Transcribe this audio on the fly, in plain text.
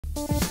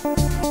The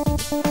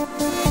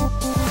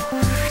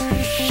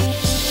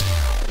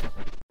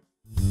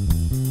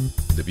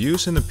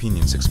views and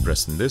opinions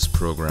expressed in this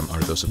program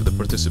are those of the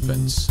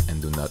participants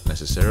and do not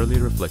necessarily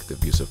reflect the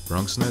views of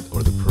BronxNet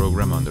or the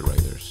program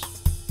underwriters.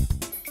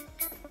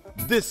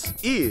 This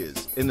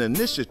is an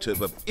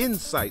initiative of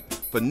Insight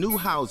for New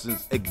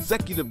Housing's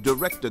Executive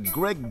Director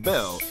Greg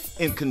Bell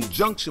in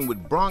conjunction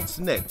with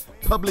BronxNet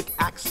Public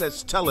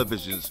Access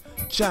Television's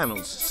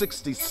channels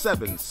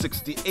 67,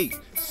 68,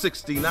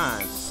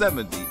 69,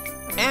 70,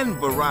 and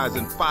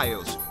Verizon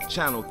Fios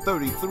channel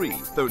 33,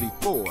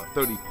 34,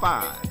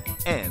 35,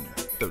 and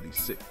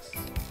 36.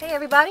 Hey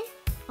everybody,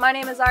 my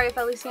name is Aria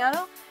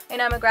Feliciano,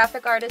 and I'm a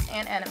graphic artist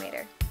and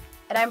animator.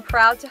 And I'm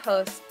proud to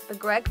host the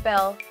Greg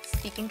Bell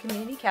Speaking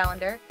Community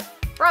Calendar,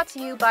 brought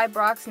to you by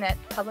BronxNet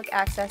Public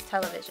Access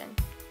Television.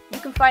 You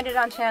can find it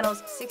on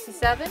channels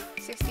 67,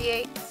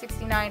 68,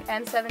 69,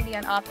 and 70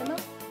 on Optimum,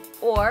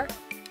 or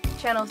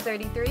channels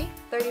 33,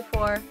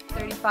 34,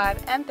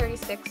 35, and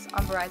 36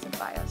 on Verizon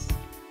Fios.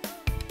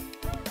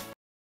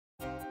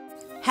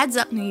 Heads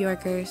up, New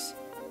Yorkers.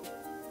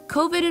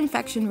 COVID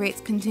infection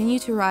rates continue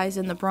to rise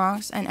in the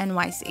Bronx and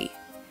NYC.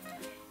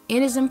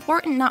 It is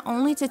important not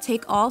only to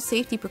take all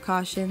safety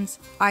precautions,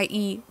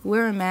 i.e.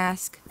 wear a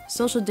mask,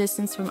 social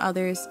distance from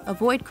others,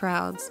 avoid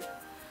crowds,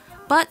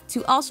 but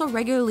to also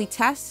regularly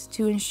test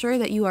to ensure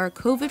that you are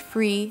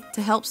COVID-free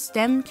to help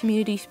stem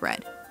community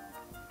spread.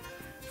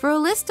 For a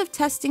list of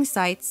testing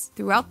sites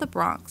throughout the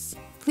Bronx,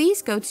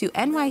 please go to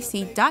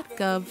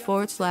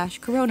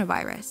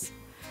nyc.gov/coronavirus.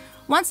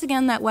 Once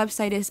again, that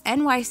website is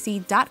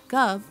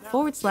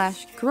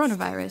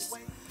nyc.gov/coronavirus,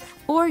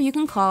 or you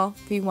can call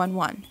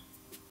 311.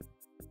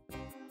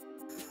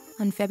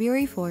 On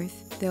February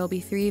 4th, there will be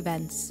 3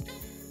 events.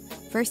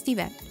 First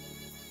event,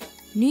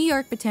 New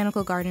York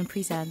Botanical Garden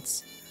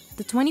presents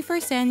the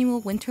 21st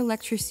Annual Winter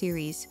Lecture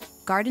Series,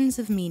 Gardens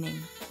of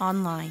Meaning,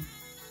 online.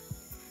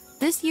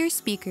 This year's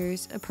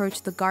speakers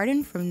approach the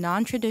garden from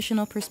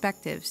non-traditional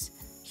perspectives,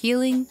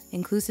 healing,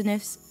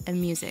 inclusiveness, and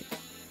music,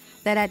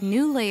 that add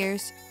new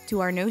layers to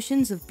our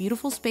notions of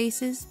beautiful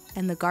spaces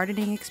and the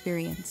gardening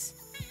experience.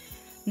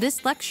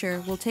 This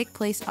lecture will take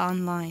place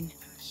online.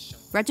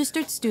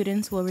 Registered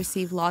students will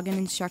receive login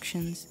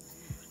instructions.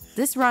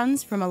 This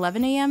runs from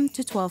 11 a.m.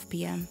 to 12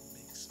 p.m.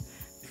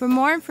 For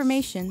more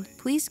information,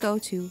 please go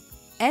to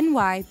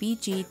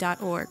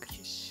nybg.org.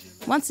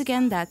 Once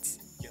again, that's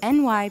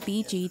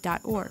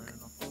nybg.org.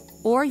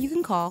 Or you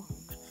can call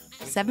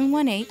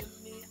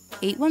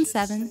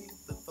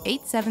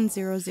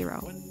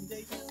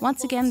 718-817-8700.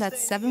 Once again,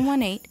 that's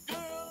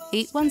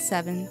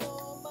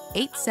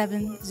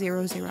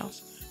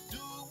 718-817-8700.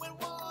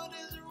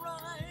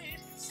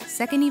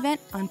 Second event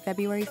on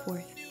February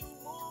 4th.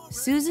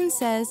 Susan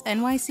Says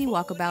NYC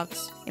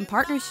Walkabouts, in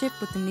partnership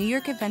with the New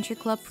York Adventure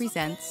Club,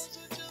 presents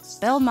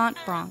Belmont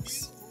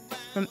Bronx,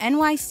 from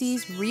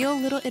NYC's Rio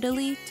Little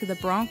Italy to the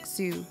Bronx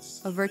Zoo,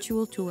 a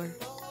virtual tour.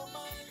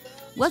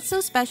 What's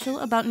so special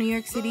about New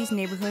York City's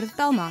neighborhood of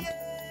Belmont?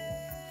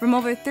 From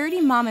over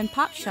 30 mom and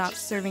pop shops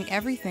serving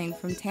everything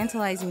from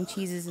tantalizing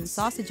cheeses and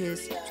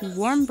sausages to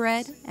warm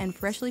bread and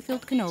freshly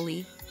filled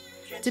cannoli,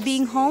 to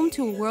being home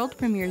to a world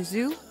premiere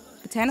zoo,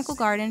 botanical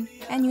garden,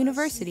 and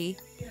university,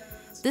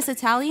 this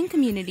Italian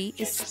community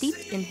is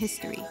steeped in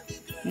history,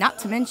 not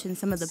to mention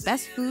some of the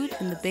best food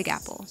in the Big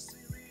Apple.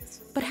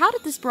 But how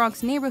did this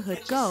Bronx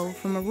neighborhood go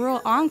from a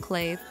rural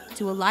enclave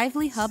to a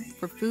lively hub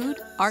for food,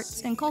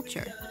 arts, and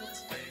culture?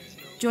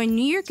 Join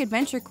New York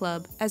Adventure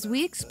Club as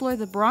we explore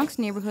the Bronx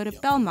neighborhood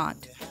of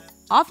Belmont,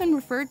 often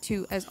referred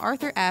to as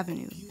Arthur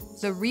Avenue,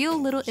 the real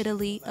Little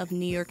Italy of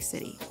New York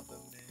City.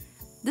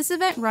 This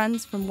event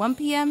runs from 1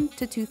 p.m.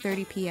 to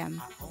 2:30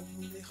 p.m.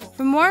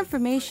 For more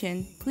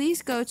information,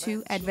 please go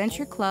to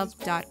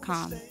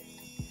adventureclub.com.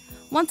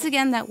 Once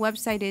again, that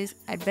website is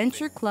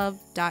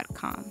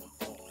adventureclub.com.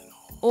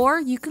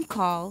 Or you can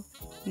call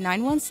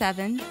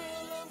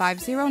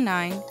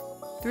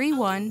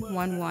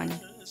 917-509-3111.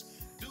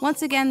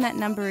 Once again, that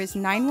number is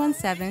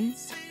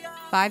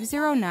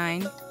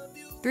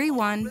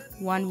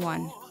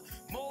 917-509-3111.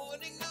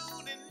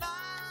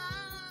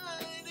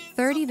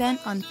 Third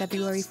event on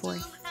February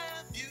 4th.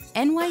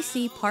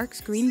 NYC Parks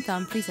Green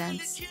Thumb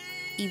presents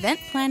Event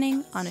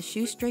Planning on a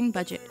Shoestring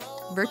Budget,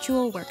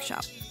 virtual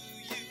workshop.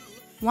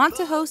 Want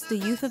to host a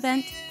youth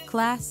event,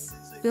 class,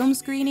 film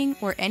screening,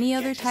 or any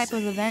other type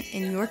of event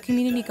in your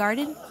community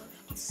garden?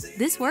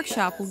 This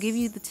workshop will give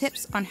you the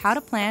tips on how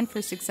to plan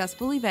for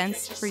successful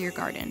events for your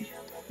garden.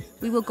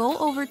 We will go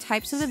over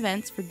types of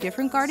events for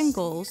different garden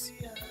goals,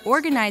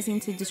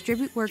 organizing to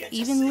distribute work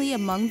evenly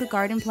among the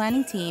garden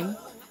planning team,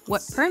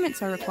 what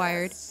permits are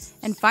required,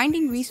 and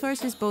finding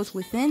resources both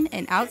within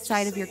and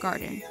outside of your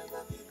garden.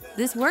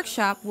 This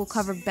workshop will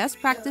cover best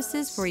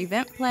practices for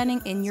event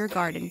planning in your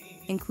garden,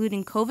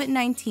 including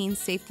COVID-19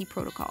 safety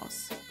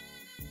protocols.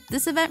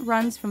 This event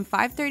runs from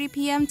 5:30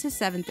 p.m. to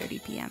 7:30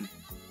 p.m.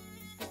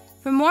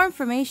 For more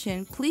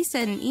information, please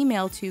send an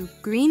email to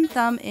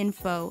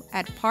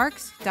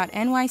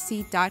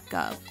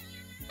greenthumbinfo@parks.nyc.gov.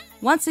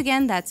 Once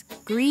again, that's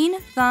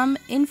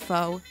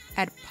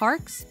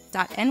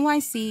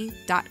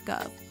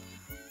greenthumbinfo@parks.nyc.gov.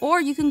 Or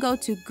you can go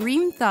to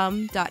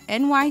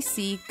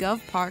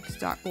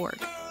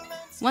greenthumb.nycgovparks.org.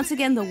 Once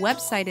again, the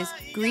website is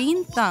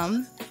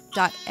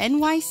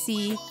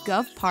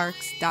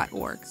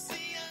greenthumb.nycgovparks.org.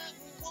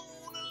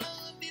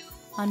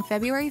 On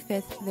February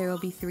 5th, there will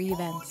be 3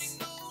 events.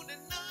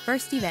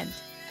 First event,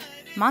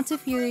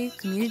 Montefiore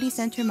Community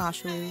Center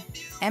Mashalu,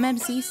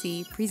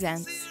 MMCC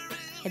presents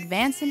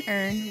Advance and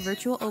Earn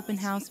Virtual Open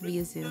House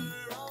via Zoom.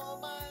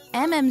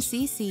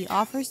 MMCC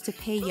offers to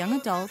pay young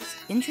adults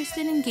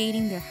interested in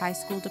gaining their high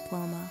school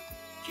diploma.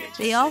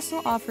 They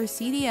also offer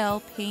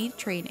CDL paid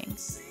training.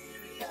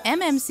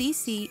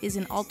 MMCC is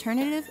an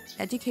alternative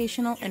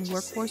educational and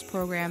workforce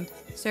program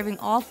serving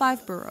all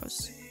 5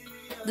 boroughs.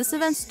 This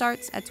event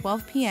starts at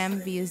 12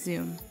 p.m. via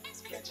Zoom.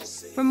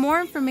 For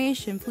more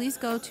information, please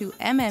go to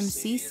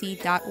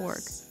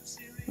mmcc.org.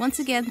 Once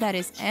again, that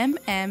is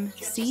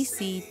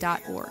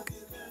mmcc.org.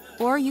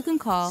 Or you can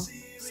call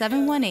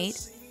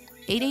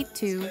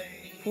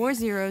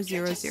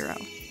 718-882-4000.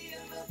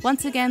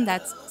 Once again,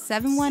 that's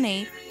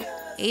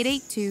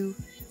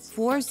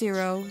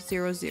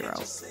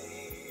 718-882-4000.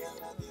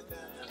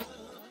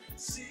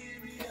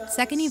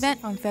 Second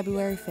event on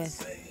February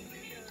 5th.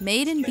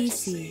 Made in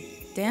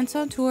BC, Dance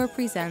on Tour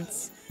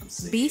presents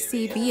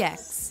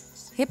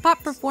BCBX,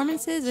 hip-hop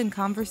performances and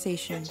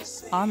conversation,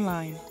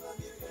 online.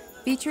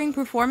 Featuring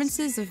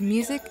performances of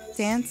music,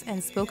 dance,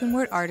 and spoken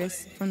word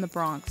artists from the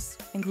Bronx,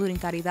 including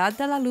Caridad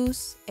de la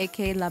Luz,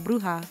 aka La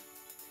Bruja,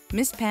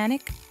 Miss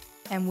Panic,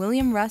 and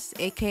William Russ,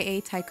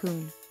 aka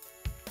Tycoon.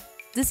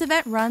 This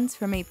event runs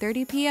from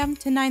 8:30 p.m.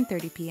 to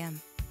 9:30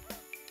 p.m.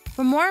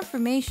 For more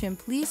information,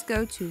 please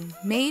go to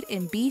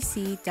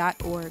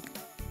madeinbc.org.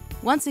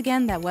 Once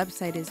again, that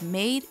website is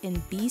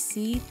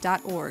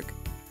madeinbc.org.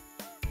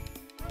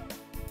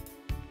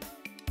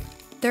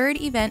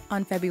 Third event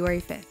on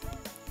February 5th.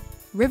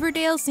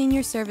 Riverdale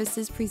Senior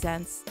Services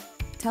presents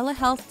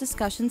Telehealth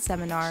Discussion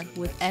Seminar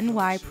with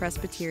NY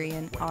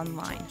Presbyterian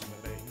online.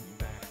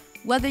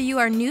 Whether you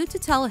are new to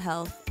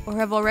telehealth or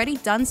have already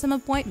done some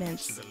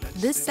appointments,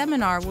 this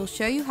seminar will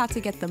show you how to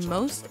get the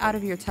most out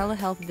of your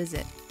telehealth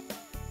visit.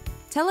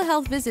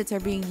 Telehealth visits are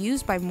being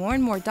used by more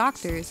and more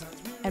doctors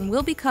and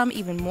will become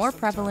even more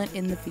prevalent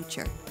in the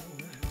future.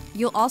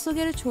 You'll also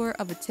get a tour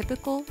of a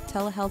typical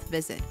telehealth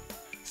visit.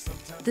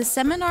 The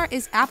seminar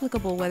is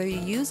applicable whether you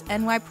use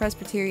NY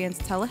Presbyterian's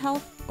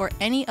telehealth or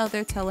any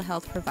other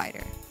telehealth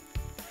provider.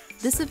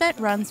 This event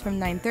runs from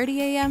 9:30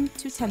 a.m.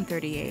 to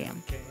 10:30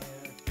 a.m.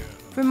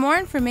 For more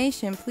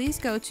information, please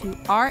go to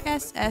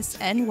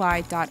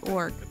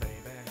rssny.org.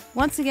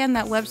 Once again,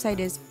 that website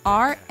is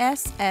rssny.org.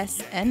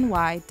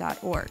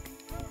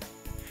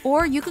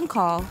 Or you can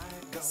call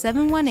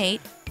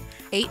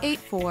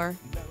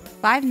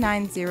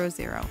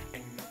 718-884-5900.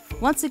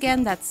 Once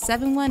again, that's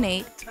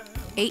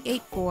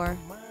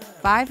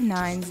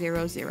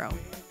 718-884-5900.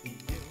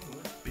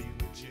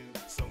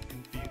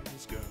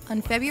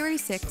 On February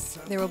 6th,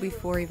 there will be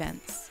 4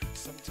 events.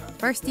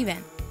 First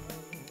event,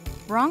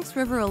 Bronx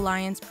River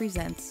Alliance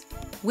presents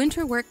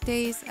Winter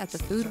Workdays at the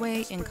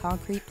Foodway in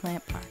Concrete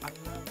Plant Park.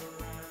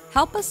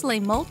 Help us lay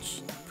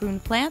mulch, prune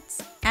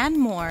plants, and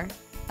more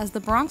as the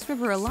Bronx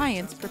River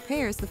Alliance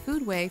prepares the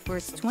Foodway for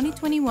its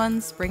 2021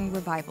 Spring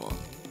Revival.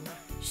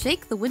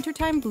 Shake the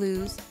wintertime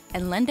blues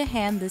and lend a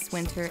hand this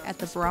winter at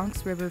the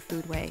Bronx River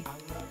Foodway.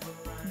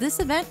 This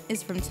event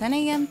is from 10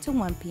 a.m. to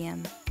 1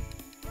 p.m.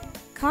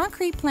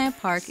 Concrete Plant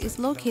Park is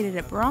located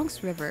at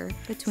Bronx River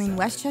between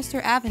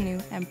Westchester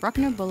Avenue and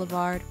Bruckner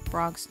Boulevard,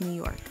 Bronx, New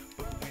York.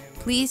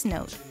 Please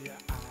note,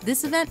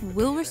 this event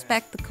will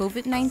respect the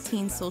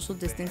COVID-19 social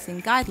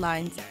distancing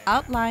guidelines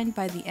outlined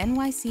by the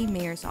NYC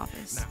Mayor's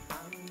Office.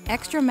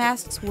 Extra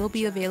masks will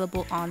be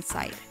available on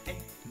site.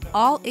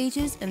 All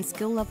ages and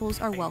skill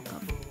levels are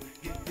welcome.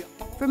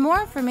 For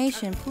more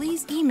information,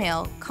 please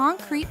email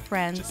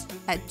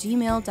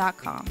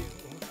concretefriends@gmail.com.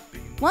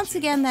 Once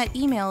again, that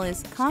email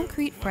is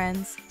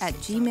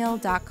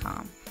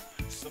concretefriends@gmail.com.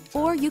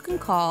 Or you can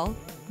call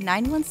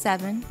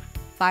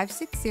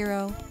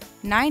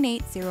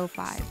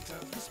 917-560-9805.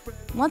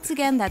 Once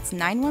again, that's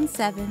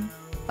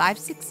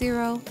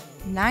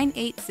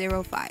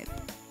 917-560-9805.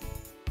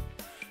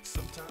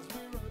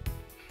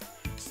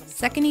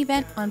 Second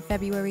event on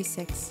February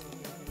 6th.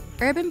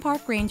 Urban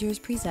Park Rangers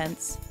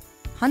presents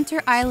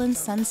Hunter Island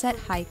Sunset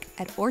Hike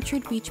at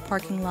Orchard Beach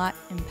Parking Lot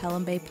in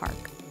Pelham Bay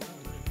Park.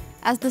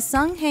 As the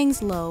sun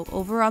hangs low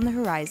over on the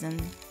horizon,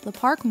 the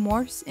park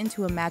morphs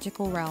into a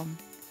magical realm.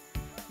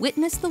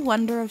 Witness the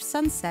wonder of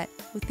sunset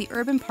with the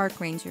Urban Park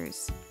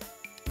Rangers.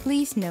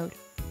 Please note,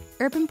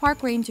 Urban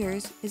Park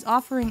Rangers is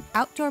offering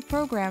outdoor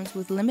programs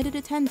with limited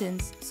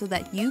attendance so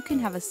that you can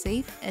have a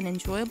safe and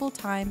enjoyable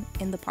time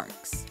in the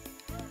parks.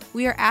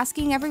 We are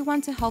asking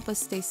everyone to help us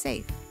stay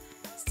safe.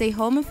 Stay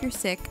home if you're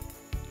sick,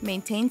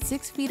 maintain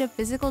 6 feet of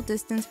physical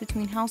distance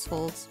between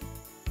households,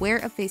 wear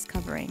a face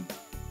covering.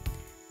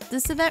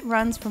 This event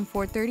runs from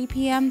 4:30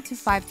 p.m. to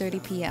 5:30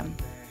 p.m.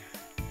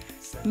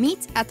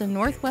 Meet at the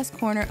northwest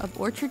corner of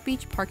Orchard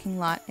Beach Parking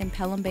Lot in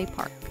Pelham Bay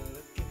Park.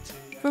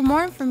 For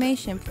more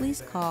information,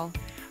 please call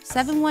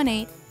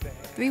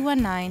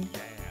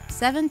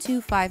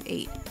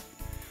 718-319-7258.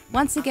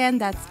 Once again,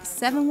 that's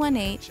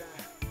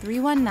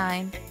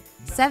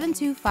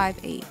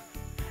 718-319-7258.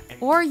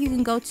 Or you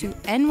can go to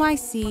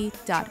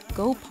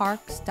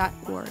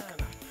nyc.goparks.org.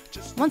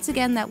 Once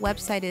again, that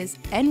website is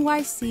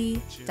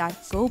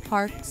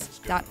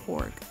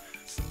nyc.goparks.org.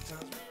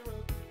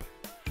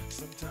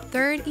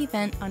 Third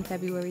event on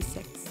February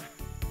 6th.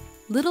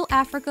 Little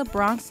Africa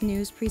Bronx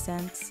News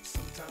presents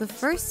the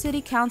first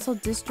City Council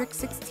District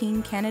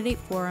 16 Candidate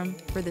Forum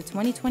for the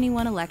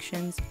 2021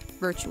 elections,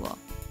 virtual.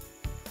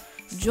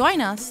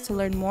 Join us to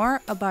learn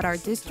more about our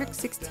District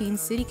 16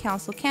 City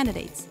Council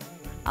candidates,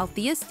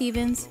 Althea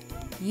Stevens,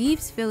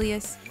 Yves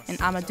Filius, and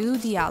Amadou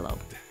Diallo.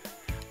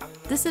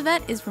 This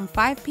event is from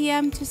 5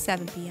 p.m. to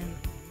 7 p.m.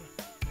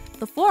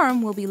 The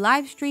forum will be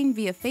live streamed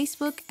via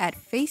Facebook at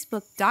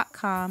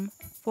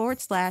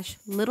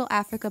facebook.com/Little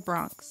Africa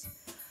Bronx.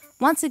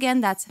 Once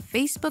again, that's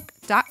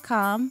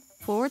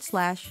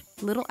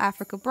facebook.com/Little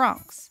Africa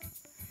Bronx.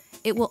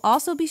 It will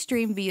also be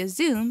streamed via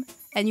Zoom,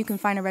 and you can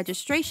find a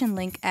registration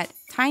link at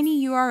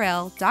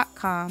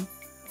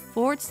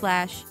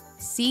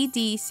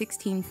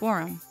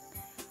tinyurl.com/CD16forum.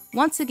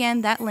 Once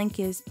again, that link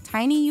is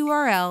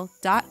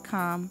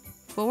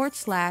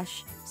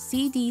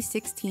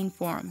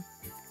tinyurl.com/CD16forum.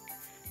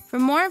 For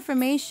more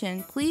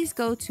information, please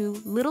go to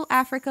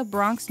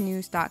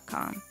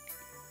littleafricabronxnews.com.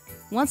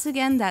 Once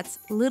again, that's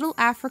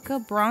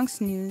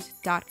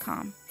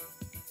littleafricabronxnews.com.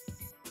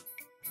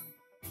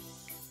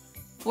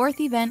 Fourth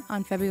event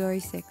on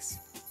February 6th.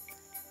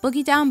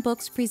 Boogie Down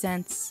Books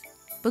presents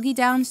Boogie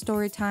Down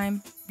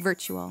Storytime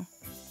Virtual.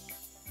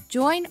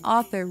 Join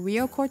author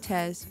Rio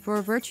Cortez for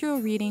a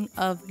virtual reading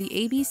of The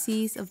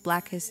ABCs of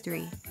Black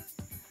History.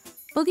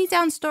 Boogie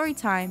Down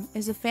Storytime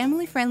is a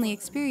family-friendly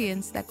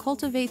experience that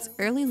cultivates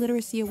early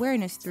literacy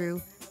awareness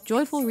through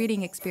joyful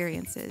reading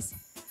experiences,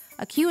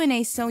 a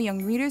Q&A so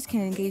young readers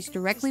can engage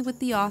directly with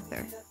the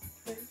author,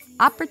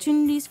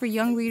 opportunities for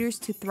young readers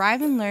to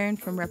thrive and learn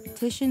from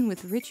repetition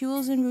with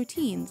rituals and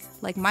routines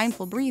like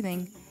mindful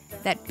breathing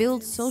that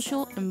build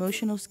social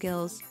emotional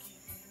skills,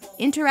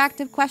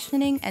 interactive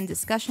questioning and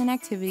discussion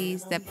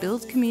activities that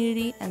build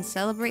community and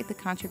celebrate the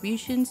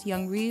contributions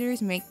young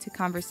readers make to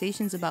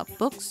conversations about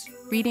books,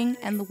 reading,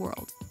 and the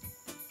world.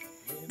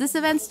 This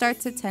event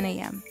starts at 10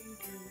 a.m.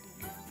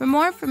 For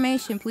more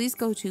information, please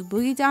go to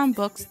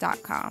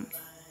boogiedownbooks.com.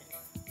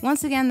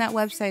 Once again, that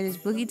website is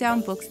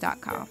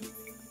boogiedownbooks.com.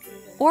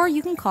 Or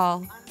you can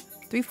call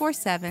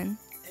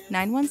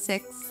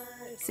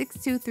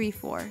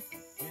 347-916-6234.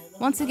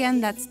 Once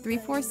again, that's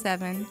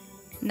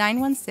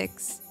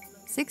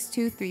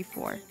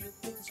 347-916-6234.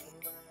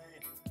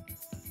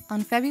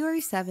 On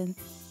February 7th,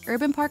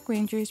 Urban Park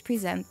Rangers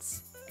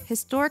presents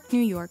Historic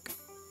New York,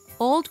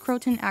 Old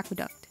Croton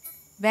Aqueduct,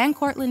 Van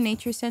Cortlandt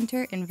Nature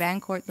Center in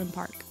Van Cortlandt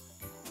Park.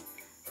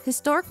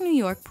 Historic New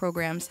York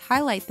programs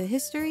highlight the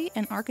history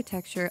and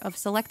architecture of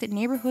selected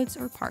neighborhoods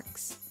or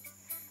parks.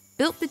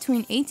 Built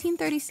between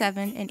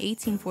 1837 and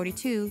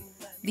 1842,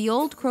 the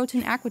Old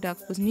Croton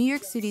Aqueduct was New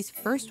York City's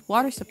first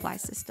water supply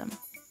system.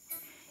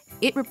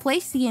 It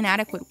replaced the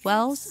inadequate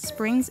wells,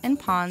 springs, and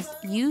ponds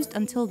used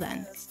until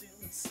then.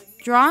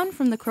 Drawn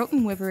from the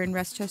Croton River in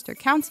Westchester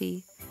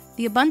County,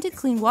 the abundant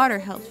clean water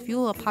helped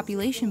fuel a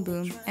population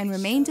boom and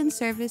remained in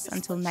service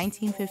until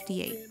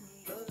 1958.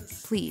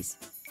 Please,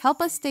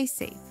 help us stay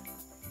safe.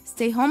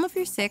 Stay home if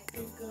you're sick,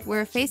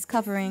 wear a face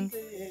covering,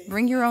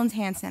 bring your own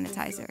hand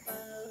sanitizer.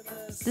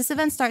 This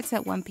event starts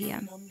at 1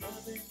 p.m.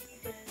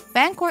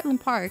 Van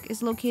Cortlandt Park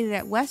is located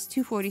at West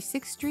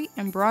 246th Street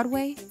and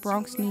Broadway,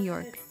 Bronx, New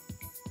York.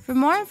 For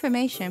more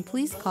information,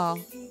 please call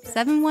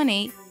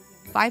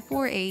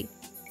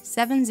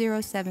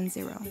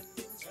 718-548-7070.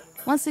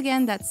 Once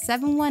again, that's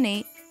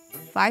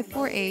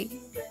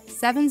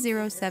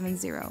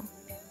 718-548-7070.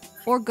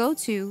 Or go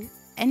to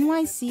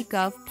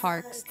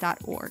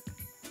nycgovparks.org.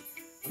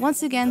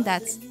 Once again,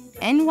 that's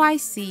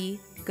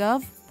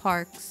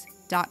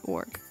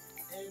nycgovparks.org.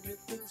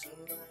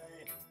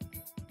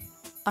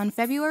 On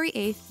February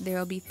 8th, there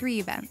will be 3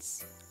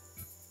 events.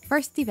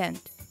 First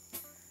event,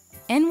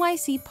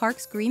 NYC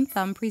Parks Green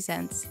Thumb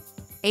presents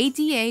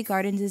ADA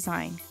Garden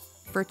Design,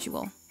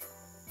 virtual.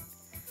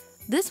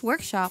 This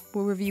workshop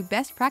will review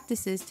best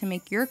practices to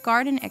make your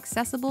garden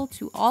accessible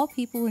to all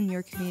people in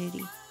your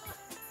community.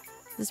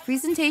 This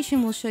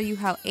presentation will show you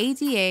how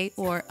ADA,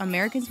 or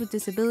Americans with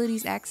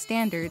Disabilities Act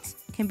standards,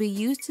 can be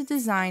used to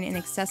design an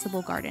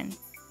accessible garden.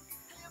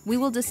 We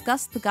will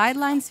discuss the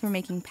guidelines for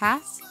making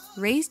paths,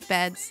 raised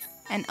beds,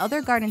 and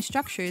other garden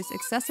structures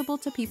accessible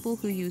to people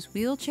who use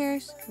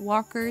wheelchairs,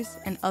 walkers,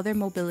 and other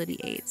mobility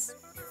aids.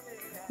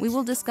 We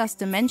will discuss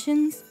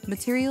dimensions,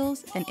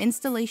 materials, and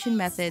installation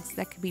methods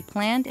that can be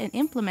planned and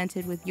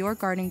implemented with your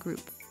garden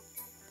group.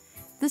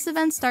 This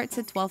event starts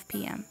at 12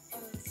 p.m.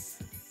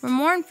 For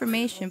more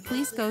information,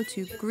 please go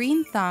to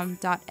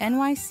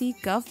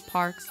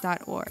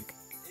greenthumb.nycgovparks.org.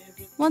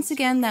 Once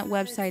again, that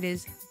website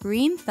is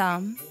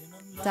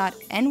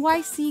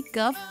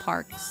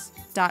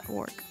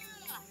greenthumb.nycgovparks.org.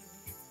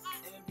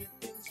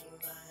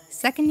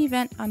 Second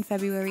event on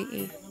February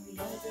 8th.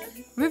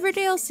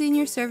 Riverdale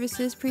Senior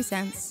Services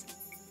presents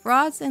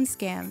Frauds and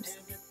Scams,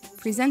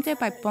 presented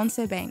by Ponce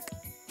Bank,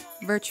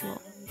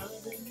 virtual.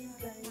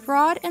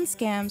 Fraud and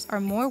scams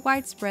are more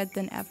widespread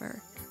than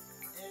ever.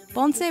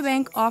 Ponce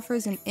Bank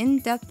offers an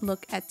in-depth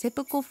look at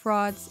typical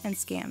frauds and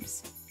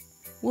scams.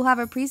 We'll have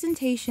a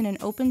presentation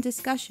and open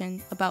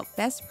discussion about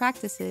best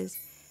practices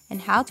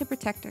and how to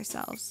protect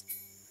ourselves.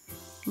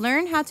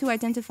 Learn how to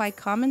identify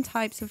common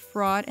types of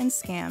fraud and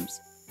scams,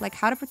 like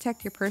how to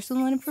protect your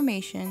personal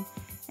information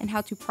and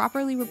how to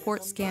properly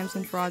report scams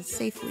and frauds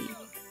safely.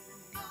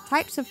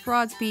 Types of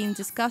frauds being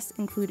discussed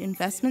include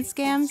investment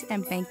scams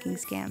and banking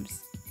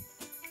scams.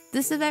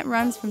 This event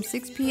runs from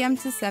 6 p.m.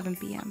 to 7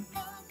 p.m.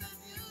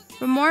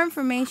 For more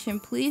information,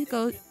 please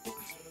go to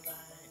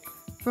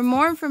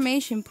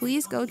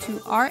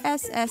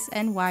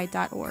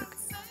rssny.org.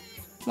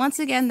 Once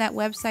again, that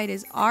website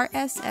is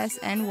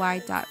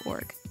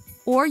rssny.org.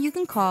 Or you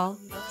can call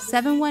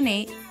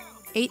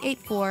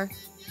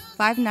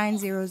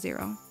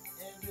 718-884-5900.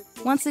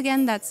 Once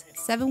again, that's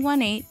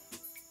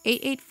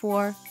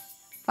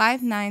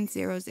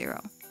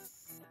 718-884-5900.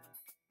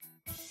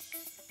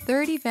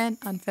 Third event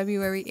on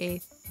February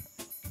 8th.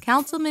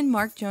 Councilman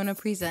Mark Jonah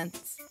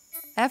presents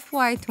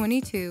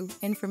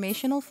FY22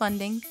 Informational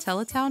Funding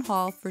Teletown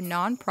Hall for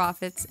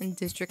Nonprofits in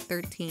District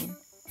 13,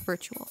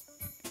 virtual.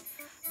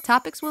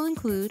 Topics will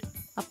include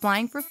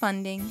applying for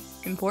funding,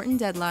 important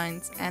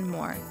deadlines, and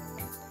more.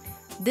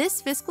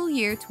 This fiscal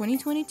year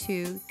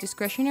 2022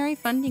 discretionary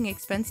funding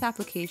expense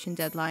application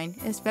deadline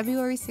is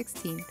February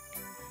 16th.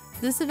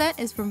 This event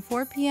is from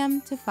 4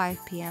 p.m. to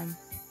 5 p.m.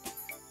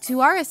 To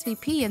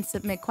RSVP and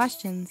submit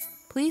questions,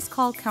 please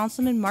call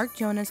Councilman Mark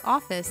Jonah's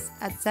office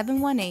at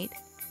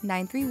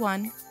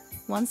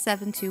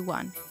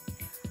 718-931-1721.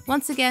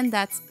 Once again,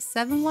 that's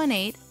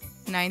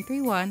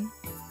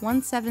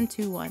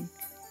 718-931-1721.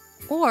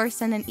 Or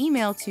send an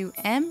email to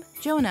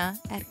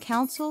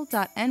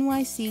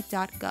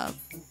mjonah@council.nyc.gov.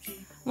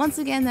 Once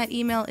again, that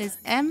email is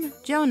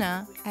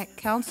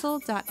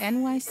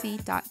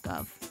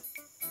mjonah@council.nyc.gov.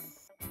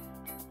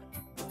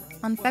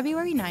 On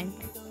February 9th,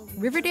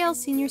 Riverdale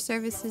Senior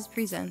Services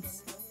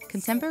presents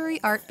Contemporary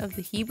Art of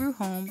the Hebrew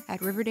Home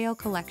at Riverdale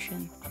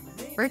Collection,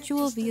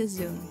 virtual via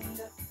Zoom.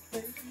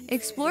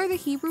 Explore the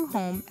Hebrew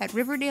home at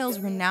Riverdale's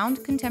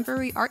renowned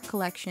contemporary art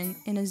collection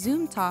in a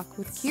Zoom talk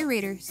with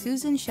curator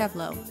Susan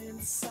Shevlow.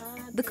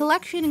 The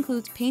collection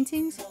includes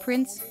paintings,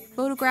 prints,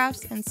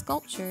 photographs, and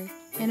sculpture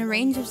in a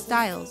range of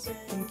styles,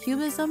 from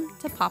cubism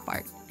to pop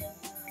art.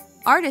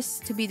 Artists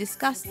to be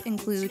discussed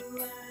include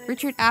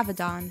Richard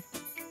Avedon,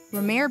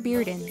 Romer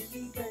Bearden,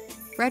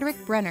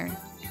 Frederick Brenner,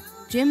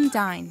 Jim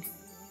Dine,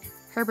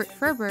 Herbert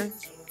Ferber,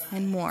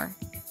 and more.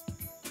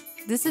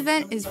 This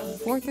event is from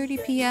 4:30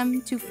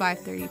 p.m. to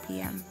 5:30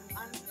 p.m.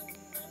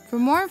 For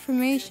more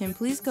information,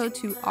 please go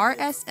to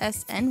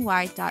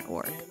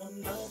rssny.org.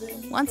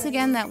 Once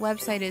again, that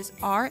website is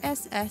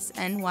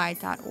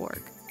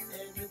rssny.org.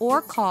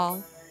 Or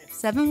call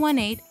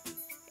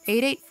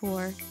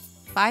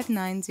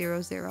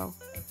 718-884-5900.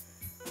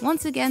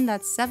 Once again,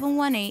 that's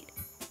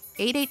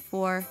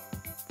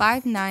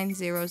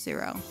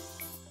 718-884-5900.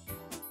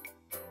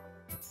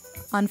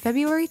 On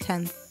February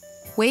 10th,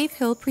 Wave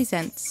Hill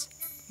presents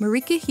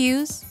Marika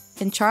Hughes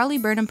and Charlie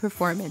Burnham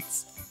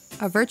Performance,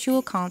 a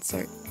virtual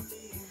concert.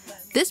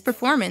 This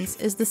performance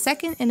is the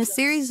second in a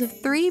series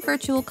of 3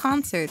 virtual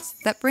concerts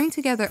that bring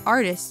together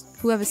artists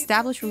who have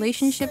established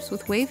relationships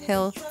with Wave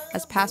Hill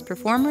as past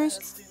performers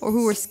or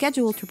who were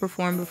scheduled to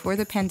perform before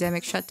the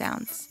pandemic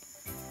shutdowns.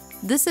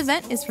 This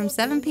event is from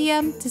 7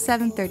 p.m. to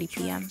 7:30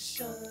 p.m.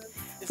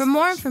 For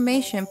more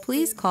information,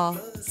 please call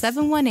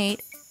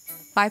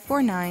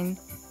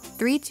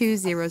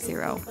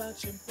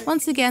 718-549-3200.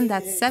 Once again,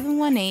 that's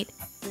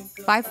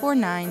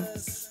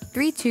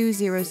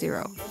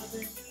 718-549-3200.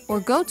 Or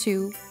go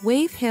to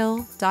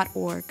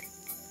wavehill.org.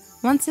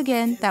 Once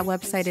again, that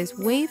website is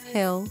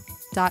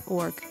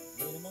wavehill.org.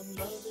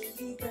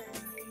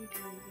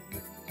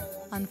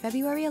 On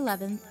February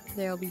 11th,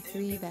 there will be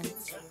 3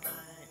 events.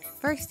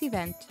 First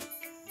event,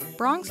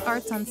 Bronx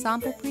Arts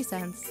Ensemble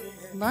presents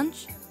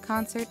Lunch,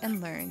 Concert, and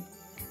Learn,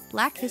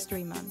 Black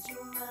History Month,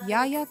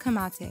 Yaya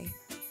Kamate,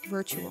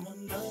 virtual.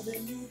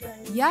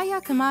 Yaya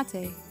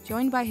Kamate,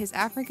 joined by his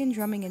African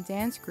drumming and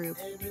dance group,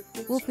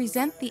 will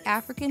present the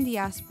African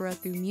diaspora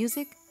through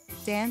music,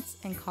 dance,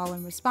 and call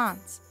and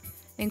response,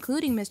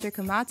 including Mr.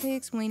 Kamate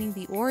explaining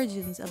the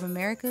origins of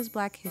America's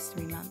Black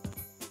History Month.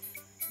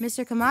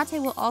 Mr. Kamate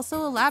will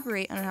also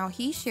elaborate on how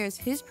he shares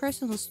his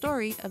personal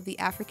story of the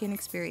African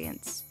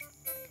experience.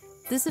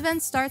 This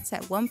event starts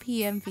at 1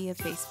 p.m. via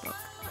Facebook.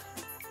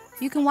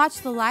 You can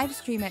watch the live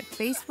stream at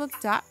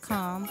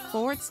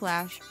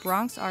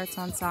facebook.com/Bronx Arts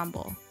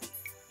Ensemble.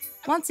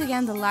 Once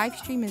again, the live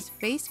stream is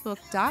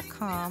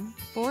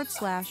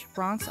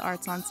facebook.com/Bronx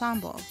Arts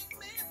Ensemble.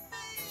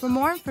 For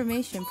more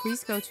information,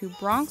 please go to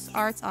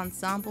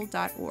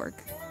bronxartsensemble.org.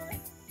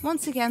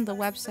 Once again, the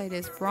website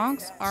is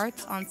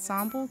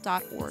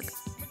bronxartsensemble.org.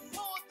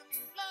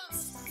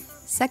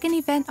 Second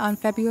event on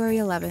February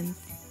 11th,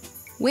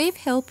 Wave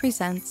Hill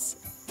presents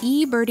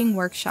e-birding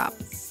workshop,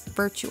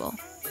 virtual.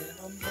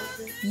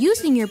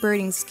 Using your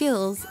birding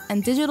skills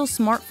and digital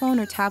smartphone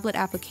or tablet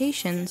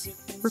applications,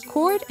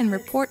 record and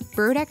report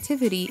bird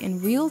activity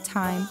in real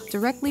time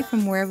directly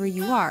from wherever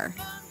you are.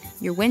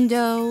 Your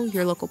window,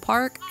 your local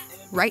park,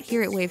 right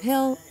here at Wave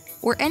Hill,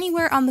 or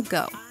anywhere on the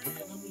go.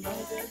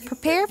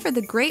 Prepare for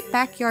the Great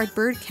Backyard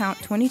Bird Count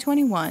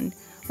 2021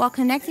 while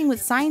connecting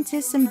with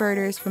scientists and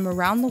birders from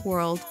around the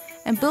world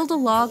and build a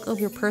log of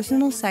your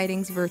personal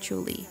sightings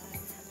virtually.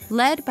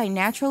 Led by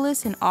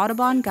naturalist and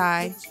Audubon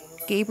guide,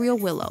 Gabriel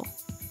Willow.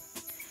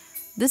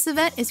 This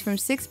event is from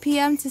 6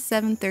 p.m. to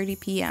 7:30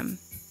 p.m.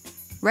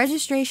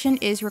 Registration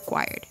is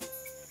required.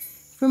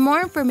 For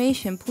more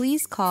information,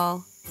 please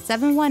call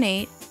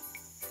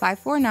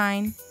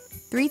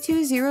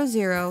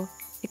 718-549-3200,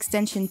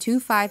 extension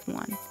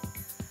 251.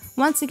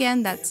 Once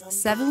again, that's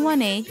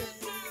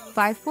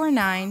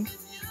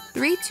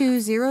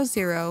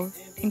 718-549-3200,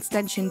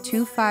 extension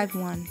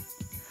 251.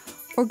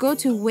 Or go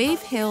to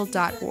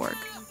wavehill.org.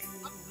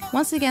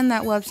 Once again,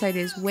 that website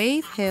is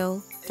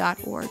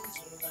wavehill.org.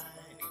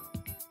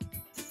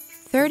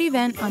 Third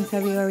event on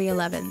February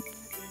 11th.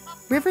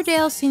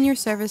 Riverdale Senior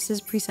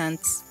Services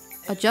presents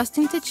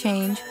Adjusting to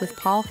Change with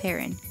Paul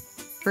Heron,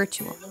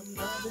 virtual.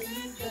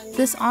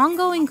 This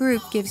ongoing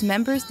group gives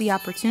members the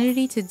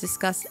opportunity to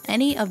discuss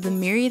any of the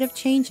myriad of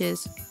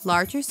changes,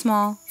 large or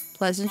small,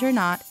 pleasant or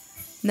not,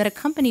 that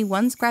accompany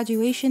one's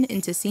graduation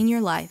into senior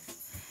life,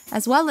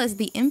 as well as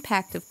the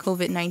impact of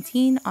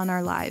COVID-19 on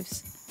our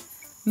lives.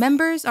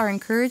 Members are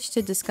encouraged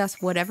to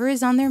discuss whatever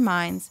is on their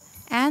minds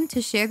and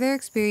to share their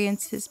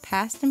experiences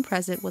past and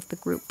present with the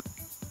group.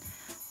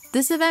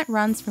 This event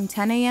runs from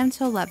 10 a.m.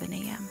 to 11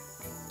 a.m.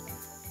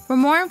 For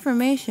more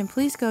information,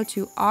 please go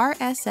to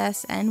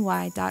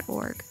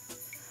rssny.org.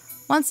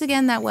 Once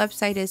again, that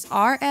website is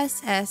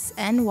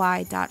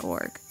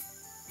rssny.org.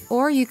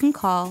 Or you can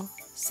call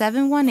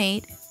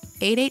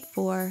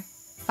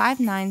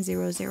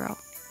 718-884-5900.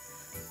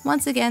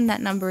 Once again,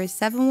 that number is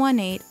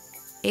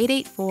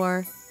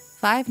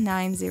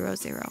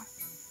 718-884-5900.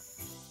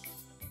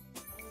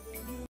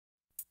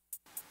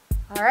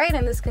 All right,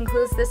 and this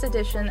concludes this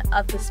edition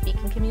of the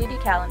Speaking Community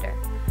Calendar.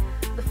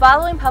 The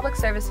following public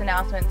service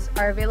announcements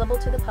are available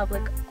to the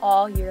public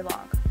all year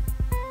long.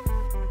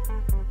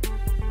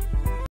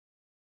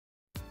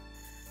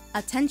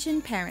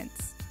 Attention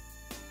parents.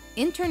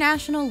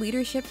 International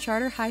Leadership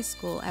Charter High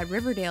School at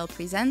Riverdale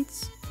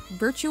presents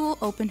Virtual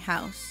Open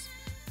House,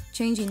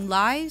 changing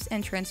lives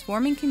and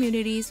transforming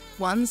communities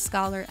one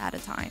scholar at a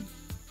time.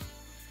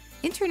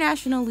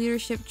 International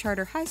Leadership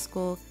Charter High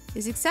School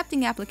is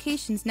accepting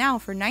applications now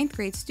for 9th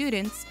grade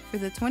students for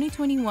the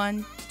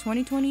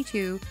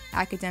 2021-2022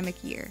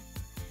 academic year.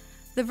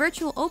 The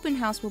virtual open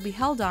house will be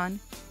held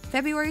on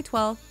February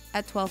 12th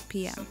at 12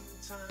 p.m.,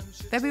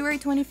 February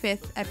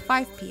 25th at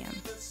 5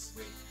 p.m.,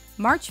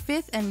 March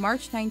 5th and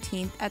March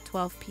 19th at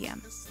 12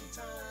 p.m.,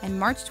 and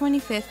March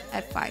 25th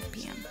at 5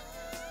 p.m.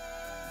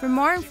 For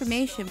more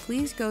information,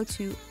 please go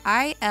to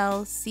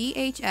ilchs.org.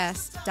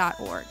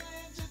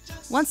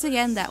 Once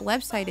again, that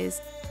website is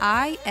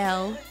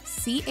ilchs.org.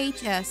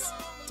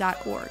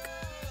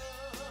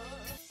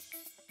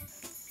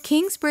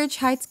 Kingsbridge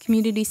Heights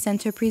Community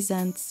Center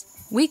presents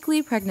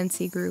Weekly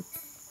Pregnancy Group.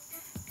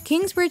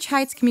 Kingsbridge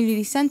Heights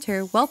Community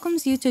Center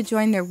welcomes you to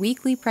join their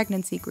weekly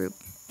pregnancy group.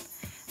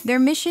 Their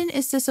mission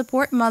is to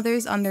support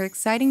mothers on their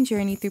exciting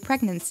journey through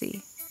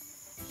pregnancy.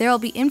 There will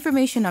be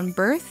information on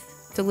birth,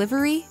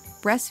 delivery,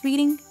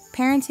 breastfeeding,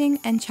 parenting,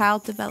 and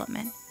child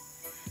development.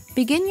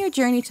 Begin your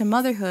journey to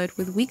motherhood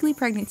with Weekly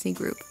Pregnancy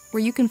Group,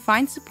 where you can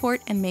find support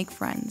and make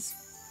friends.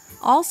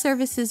 All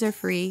services are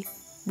free.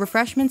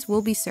 Refreshments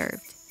will be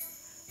served.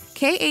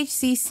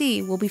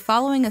 KHCC will be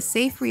following a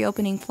safe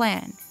reopening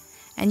plan,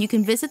 and you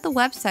can visit the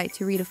website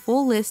to read a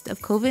full list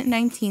of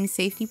COVID-19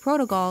 safety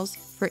protocols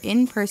for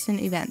in-person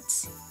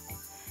events.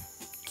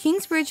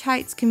 Kingsbridge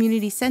Heights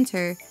Community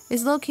Center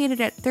is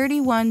located at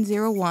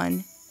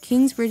 3101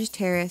 Kingsbridge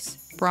Terrace,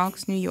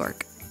 Bronx, New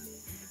York.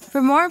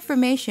 For more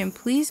information,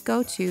 please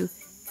go to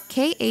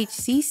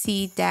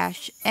khcc-nyc.org.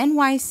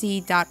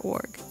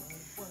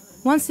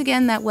 Once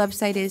again, that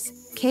website is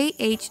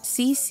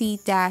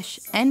khcc-nyc.org,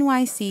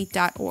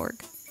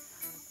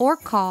 or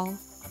call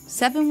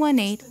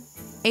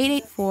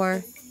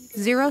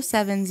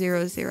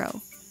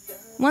 718-884-0700.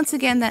 Once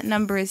again, that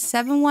number is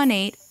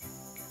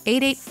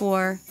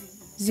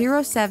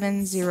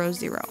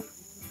 718-884-0700.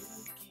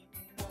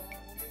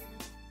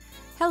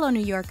 Hello,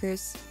 New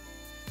Yorkers.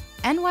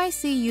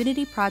 NYC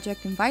Unity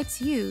Project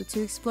invites you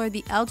to explore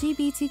the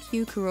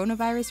LGBTQ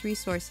coronavirus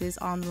resources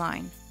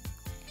online.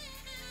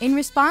 In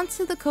response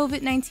to the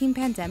COVID-19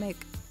 pandemic,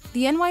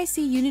 the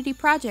NYC Unity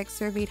Project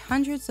surveyed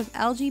hundreds of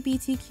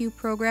LGBTQ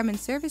program and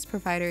service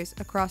providers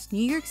across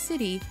New York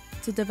City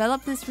to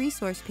develop this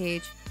resource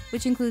page,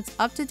 which includes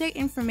up-to-date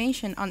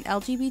information on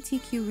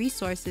LGBTQ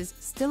resources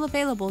still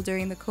available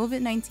during the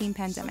COVID-19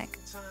 pandemic.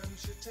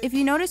 If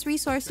you notice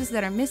resources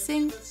that are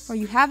missing or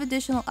you have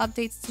additional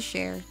updates to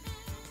share,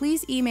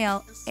 please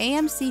email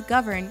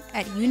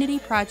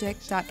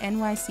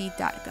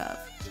amcgovern@unityproject.nyc.gov.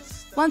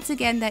 Once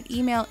again, that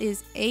email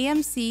is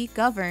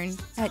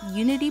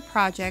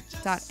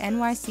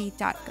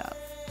amcgovern@unityproject.nyc.gov.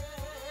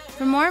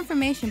 For more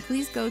information,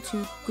 please go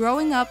to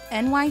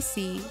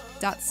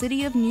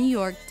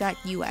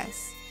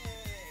growingupnyc.cityofnewyork.us.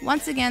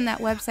 Once again, that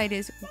website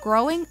is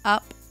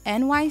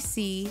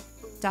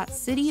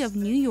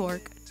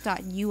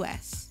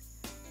growingupnyc.cityofnewyork.us.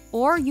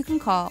 Or you can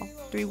call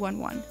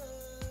 311.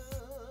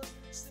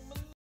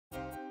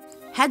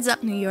 Heads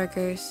up, New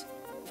Yorkers.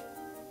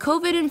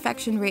 COVID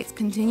infection rates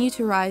continue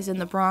to rise in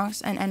the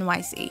Bronx and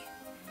NYC.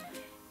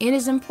 It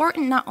is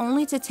important not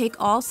only to take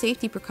all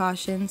safety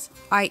precautions,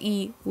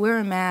 i.e., wear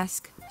a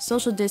mask,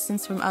 social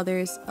distance from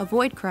others,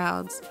 avoid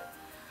crowds,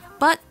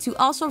 but to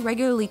also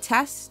regularly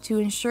test to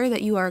ensure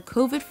that you are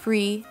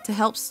COVID-free to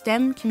help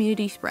stem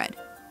community spread.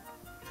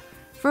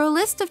 For a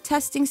list of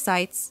testing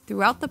sites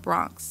throughout the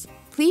Bronx,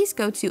 please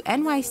go to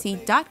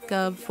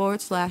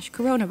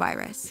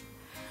nyc.gov/coronavirus.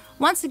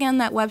 Once again,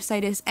 that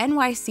website is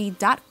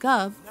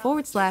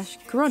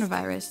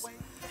nyc.gov/coronavirus,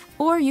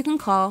 or you can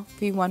call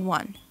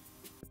 311.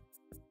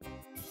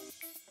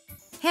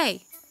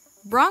 Hey,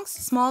 Bronx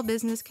small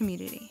business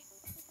community.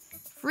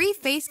 Free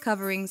face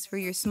coverings for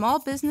your small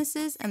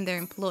businesses and their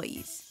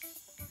employees.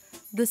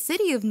 The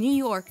City of New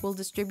York will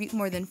distribute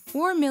more than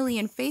 4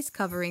 million face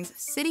coverings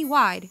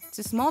citywide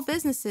to small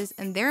businesses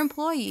and their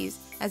employees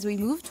as we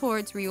move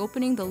towards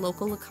reopening the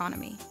local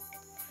economy.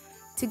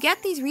 To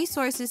get these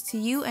resources to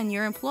you and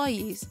your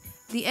employees,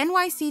 the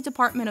NYC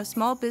Department of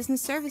Small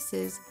Business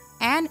Services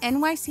and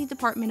NYC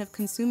Department of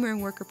Consumer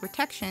and Worker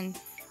Protection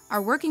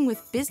are working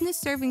with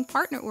business-serving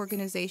partner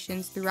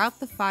organizations throughout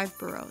the 5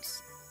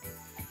 boroughs.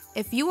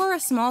 If you are a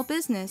small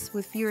business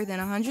with fewer than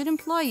 100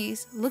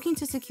 employees looking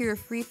to secure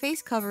free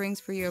face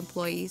coverings for your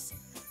employees,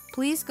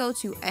 please go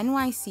to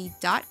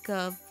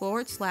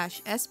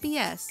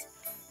nyc.gov/SBS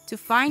to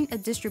find a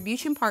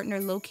distribution partner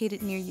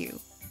located near you.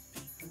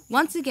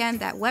 Once again,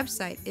 that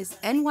website is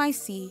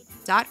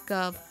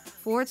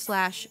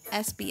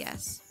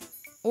nyc.gov/SBS,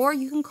 or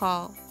you can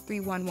call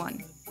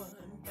 311.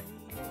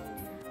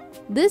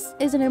 This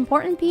is an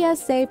important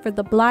PSA for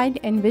the blind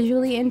and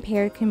visually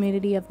impaired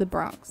community of the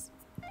Bronx.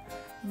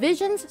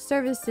 Visions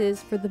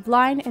Services for the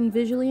Blind and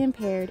Visually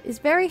Impaired is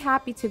very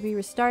happy to be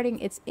restarting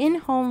its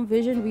in-home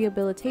vision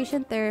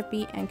rehabilitation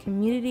therapy and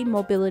community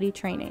mobility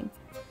training.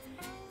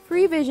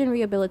 Free vision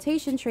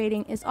rehabilitation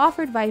training is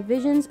offered by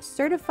Vision's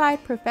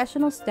certified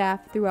professional staff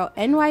throughout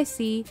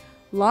NYC,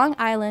 Long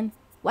Island,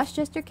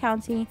 Westchester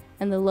County,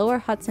 and the Lower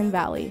Hudson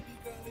Valley.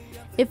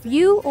 If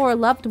you or a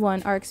loved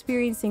one are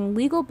experiencing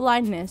legal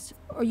blindness,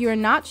 or you are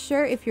not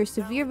sure if your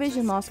severe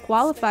vision loss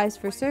qualifies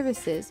for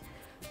services,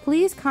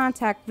 please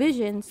contact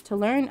Visions to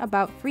learn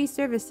about free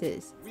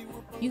services.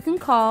 You can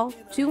call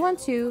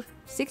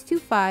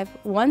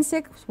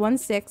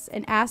 212-625-1616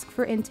 and ask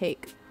for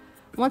intake.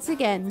 Once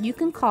again, you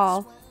can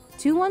call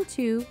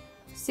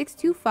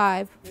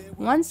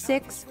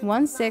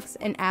 212-625-1616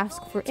 and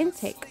ask for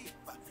intake.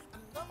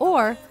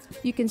 Or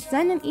you can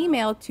send an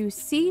email to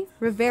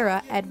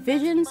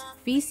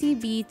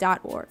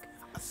crivera@visionsvcb.org.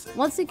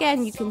 Once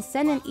again, you can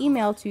send an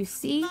email to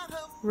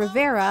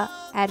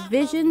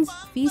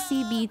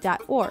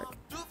crivera@visionsvcb.org.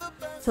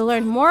 To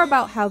learn more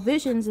about how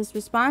Visions is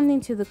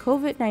responding to the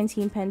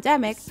COVID-19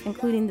 pandemic,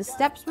 including the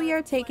steps we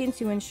are taking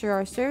to ensure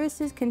our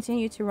services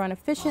continue to run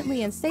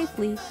efficiently and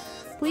safely,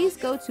 please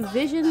go to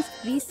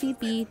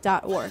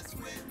visionsvcb.org.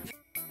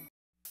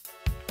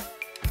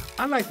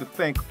 I'd like to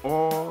thank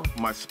all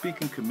my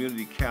Speaking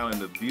Community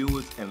Calendar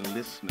viewers and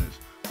listeners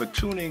for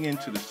tuning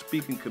into the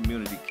Speaking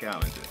Community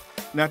Calendar.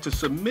 Now, to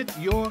submit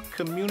your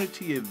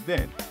community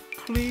event,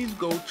 please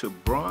go to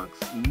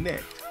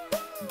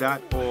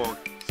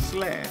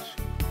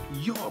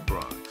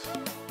bronxnet.org/yourbronx.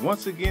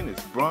 Once again,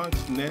 it's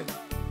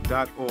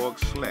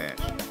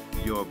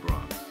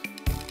bronxnet.org/yourbronx.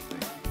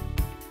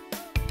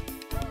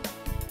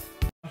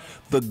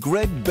 The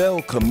Greg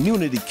Bell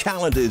Community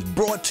Calendar is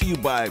brought to you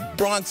by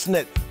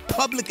BronxNet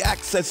Public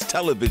Access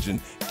Television,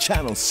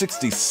 Channel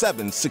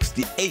 67,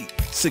 68,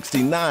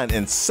 69,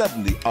 and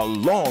 70,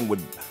 along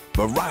with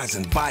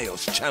Verizon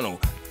Bios Channel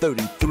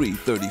 33,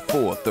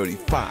 34,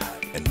 35,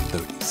 and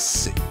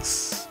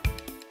 36.